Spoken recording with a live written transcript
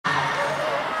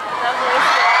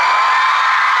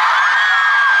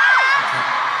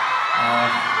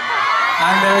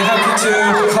you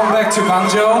to come back to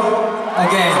Guangzhou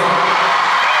again.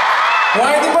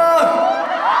 Why anyone?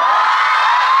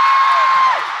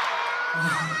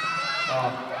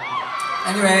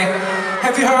 Anyway,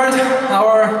 have you heard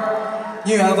our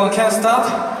new album Can't Stop?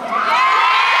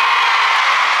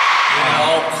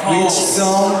 Yeah, of course. Which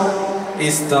song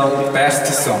is the best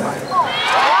song?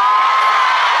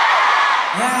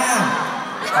 Yeah,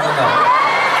 I don't know.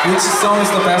 Which song is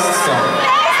the best song?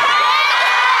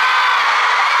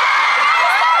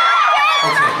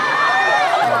 Okay.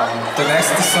 The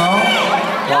next song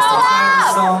was the final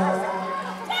song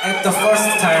at the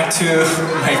first time to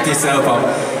make this album.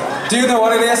 Do you know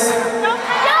what it is?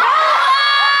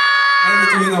 Maybe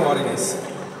do you know what it is?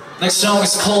 Next song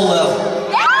is called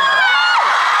Love.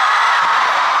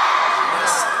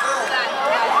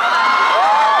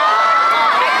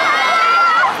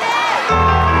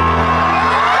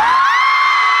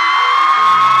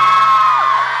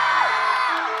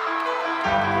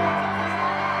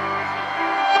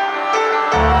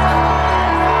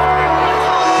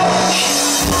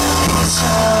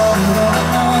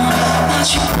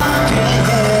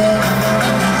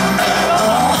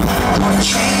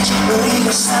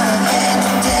 우리가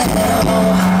사랑했던 대로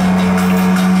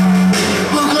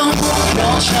무거운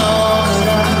목표처럼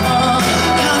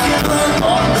가벼운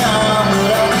농담을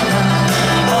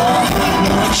하나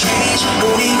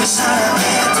우리가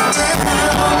사랑했던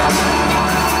대로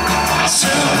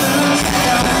슬픈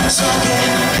해양 속에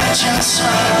갇혀서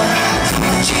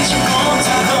부딪히지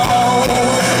못하고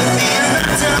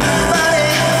미안하단 말에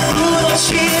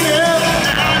무너지는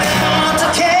나를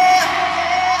어떡해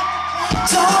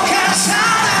독한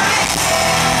사랑에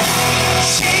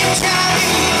심장이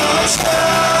멈춰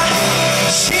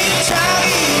심장이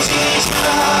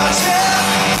찢어져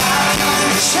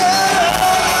아픔처럼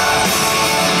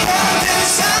힘든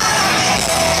사랑에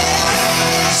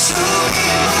숨이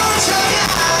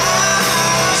멎어가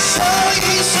서이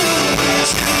숨을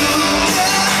죽여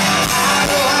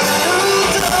하루하루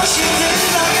더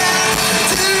힘들어가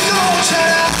들고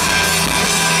자라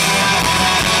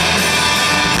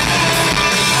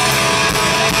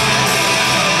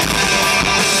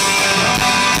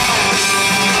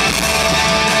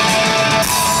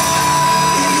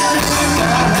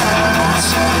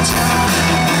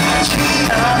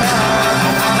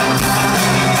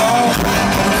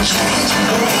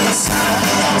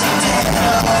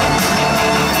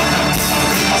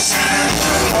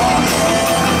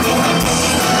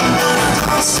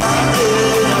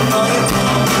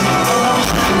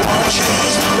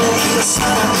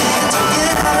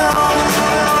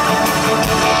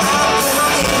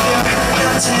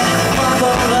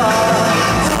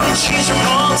부딪히지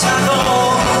못하고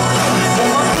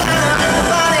몸만 가는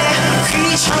발에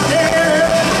귀천되는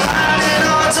나는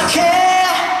어떡해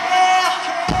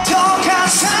독한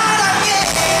사랑에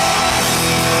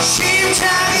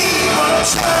심장이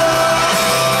멈춰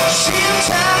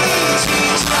심장이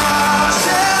찢어져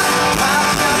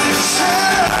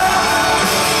바람처럼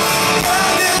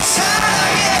힘든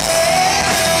사랑에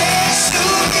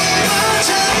숨이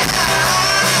멎어가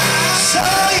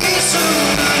서이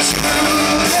숨을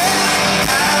죽여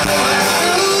하루하루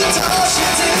더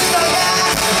힘들어가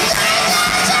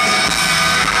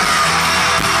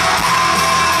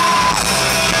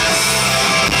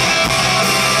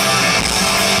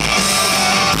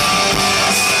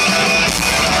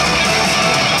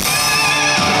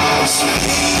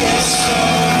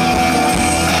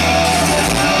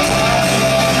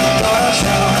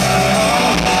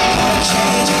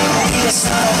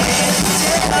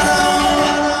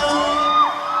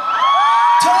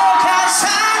독한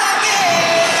사랑에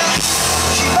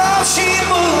힘없이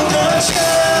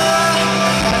무너져